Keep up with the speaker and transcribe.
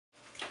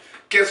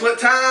Guess what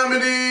time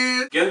it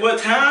is? Guess what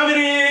time it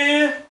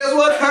is? Guess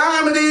what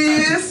time it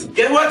is?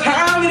 Guess what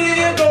time it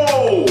is?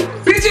 Go!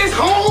 Bitch, it's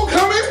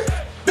homecoming!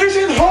 Bitch,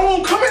 it's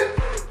homecoming!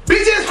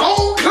 Bitch, it's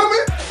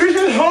homecoming! Bitch,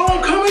 it's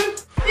homecoming!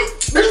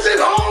 Bitch,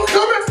 it's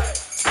homecoming!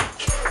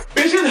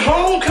 Bitch, it's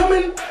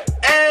homecoming!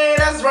 Hey,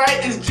 that's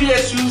right, it's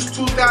GSU's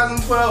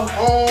 2012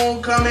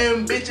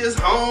 homecoming. Bitch, it's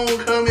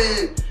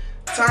homecoming.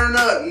 Turn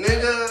up,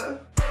 nigga.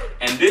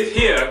 And this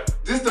here,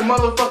 this the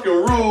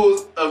motherfucking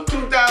rules of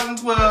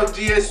 2012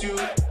 GSU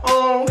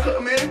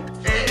homecoming.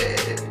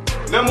 Hey.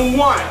 number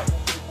 1,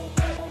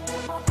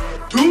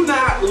 do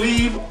not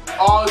leave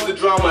all the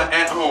drama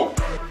at home.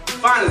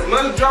 Find as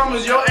much drama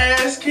as your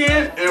ass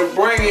can and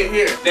bring it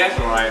here. That's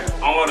right,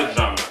 all the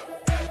drama.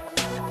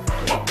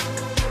 Come on.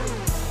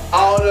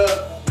 All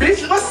the,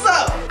 bitch, what's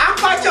up? I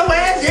fight your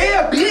ass,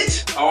 yeah,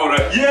 bitch. All the,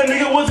 yeah,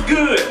 nigga, what's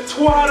good?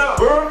 Squad up,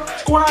 bro.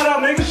 Squad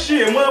up, nigga,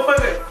 shit,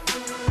 motherfucker.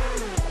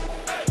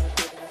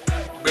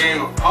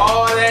 Bring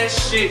all that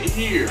shit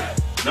here.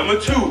 Number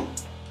 2,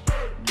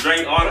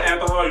 drink all the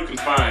alcohol you can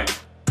find.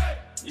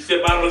 You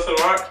see a bottle of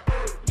Ciroc?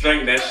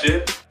 Drink that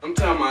shit. I'm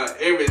talking about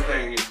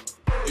everything.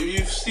 If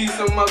you see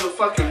some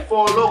motherfucking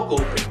Four Loko,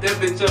 pick that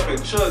bitch up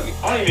and chug it.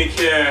 I don't even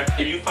care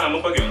if you find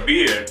motherfucking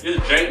beer.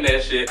 Just drink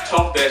that shit,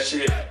 talk that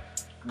shit,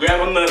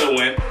 grab another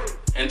one,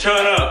 and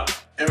turn up.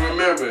 And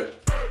remember,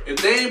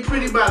 if they ain't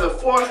pretty by the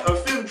 4th or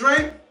 5th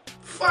drink,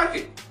 fuck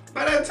it.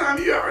 By that time,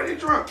 you already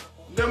drunk.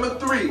 Number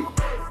 3,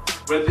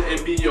 whether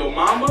it be your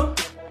mama,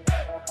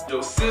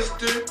 your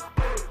sister,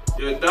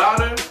 your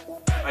daughter,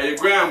 or your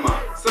grandma,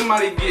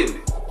 somebody getting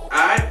it,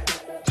 alright?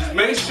 Just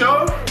make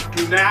sure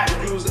do not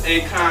use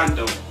a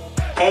condom.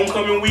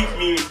 Homecoming week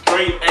means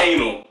straight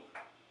anal.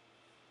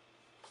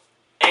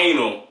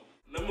 Anal.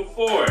 Number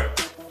 4,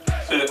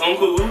 since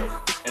Uncle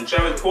Luke and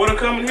Travis Porter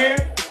coming here,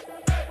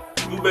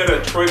 you better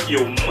twerk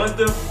your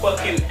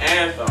motherfucking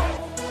ass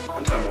off.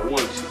 I'm talking about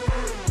 1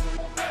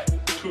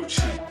 cheek, 2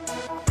 cheek.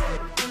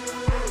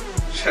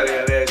 Try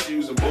that ass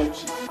using both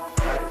cheeks.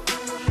 Right?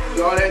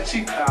 Use all that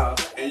cheek power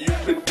and you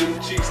put them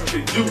cheeks to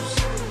use.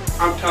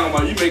 I'm talking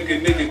about you make a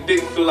nigga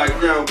dick feel like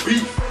ground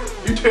beef.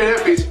 You tear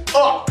that bitch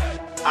up,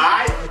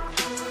 alright?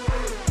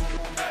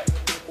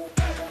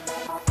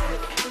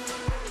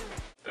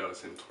 That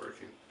was him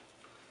twerking.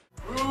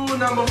 Rule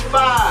number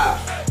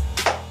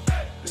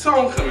 5. It's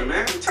homecoming,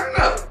 man. Turn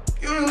up.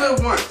 You only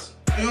live once.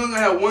 You only gonna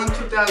have one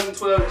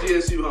 2012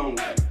 GSU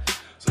homecoming.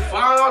 So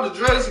find all the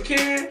drugs you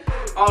can,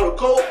 all the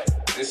coke,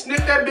 and snip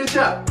that bitch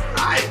up.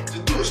 Alright?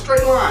 Just do a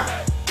straight line.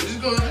 Just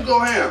go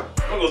ham.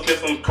 I'm gonna get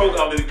some coke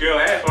off this girl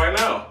ass right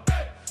now.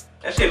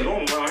 That shit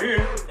normal around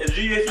here. It's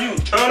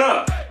GSU. Turn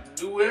up.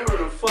 Do whatever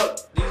the fuck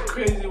these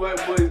crazy white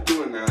boys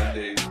doing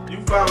nowadays.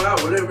 You found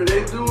out whatever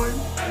they doing,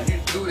 and you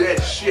do that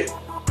shit.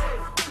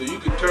 So you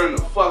can turn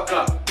the fuck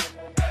up.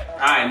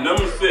 Alright,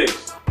 number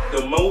 6.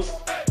 The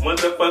most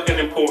motherfucking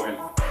important.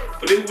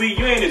 For this week,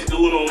 you ain't in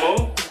school no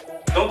more.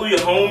 Don't do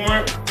your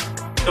homework.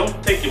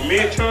 Don't take your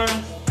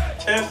midterms.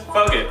 Test.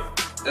 Fuck it.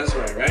 That's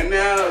right. Right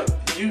now,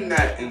 you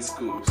not in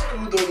school.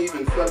 School don't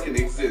even fucking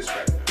exist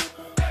right now.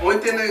 Only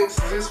thing that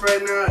exists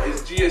right now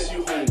is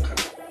GSU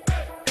homecoming.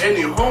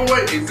 Any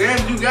homework,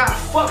 exams you got,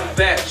 fuck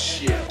that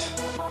shit.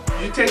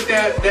 You take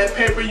that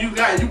paper you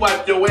got and you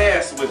wipe your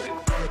ass with it.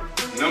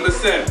 Number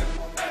 7,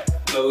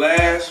 the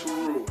last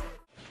rule.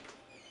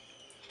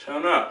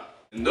 Turn up.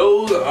 And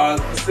those are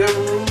the 7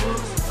 rules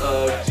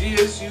of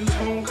GSU's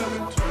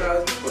homecoming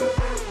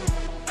 2012.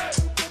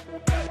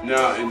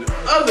 Now, in the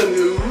other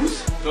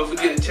news, don't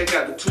forget to check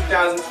out the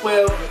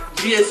 2012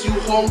 GSU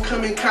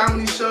homecoming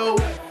comedy show.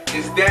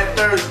 It's that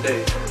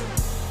Thursday.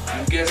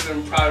 I'm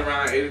guessing probably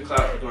around 8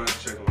 o'clock. We're going to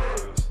check on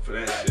for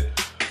that shit.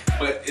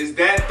 But it's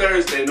that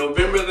Thursday,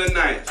 November the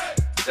 9th.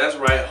 That's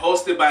right,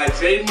 hosted by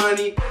J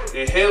Money,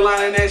 and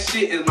headlining that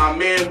shit is my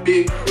man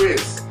Big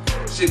Chris.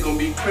 Shit gonna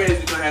be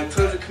crazy. Gonna have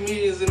tons of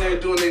comedians in there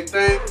doing their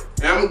thing,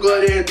 and I'm gonna go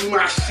there and do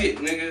my shit,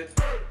 nigga.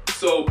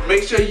 So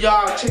make sure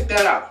y'all check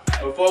that out.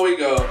 Before we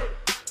go,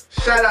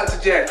 shout out to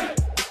Jackie.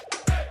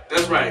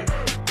 That's right,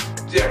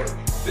 Jackie.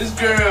 This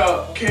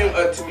girl came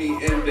up to me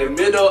in the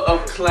middle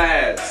of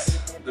class.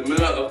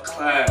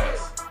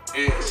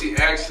 And she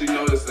actually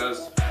noticed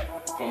us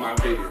from my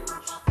videos.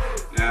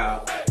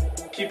 Now,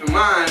 keep in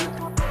mind,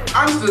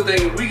 I'm still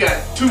thinking we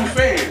got 2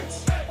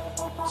 fans.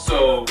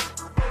 So,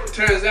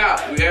 turns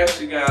out we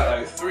actually got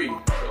like 3.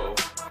 So,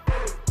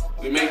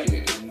 we making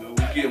it, you know,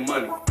 we getting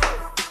money.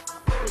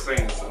 I'm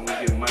saying, so we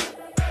getting money.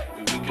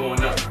 We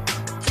going up.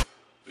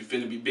 We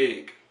finna be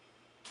big.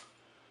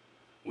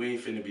 We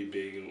ain't finna be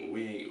big and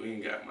we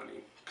ain't got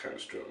money. Kinda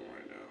struggling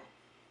right now.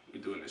 We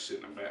doing this shit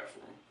in the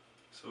bathroom.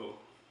 So,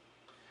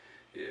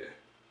 yeah.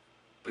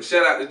 But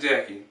shout out to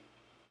Jackie.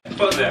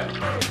 Fuck that.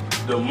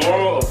 The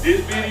moral of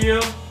this video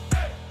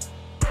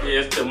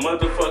is to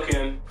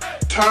motherfucking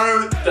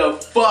turn the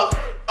fuck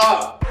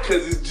up.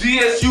 Cause it's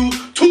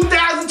GSU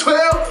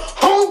 2012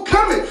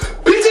 homecoming.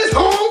 Bitches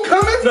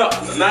homecoming. No,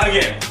 not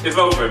again. It's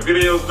over.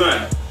 Video's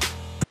done.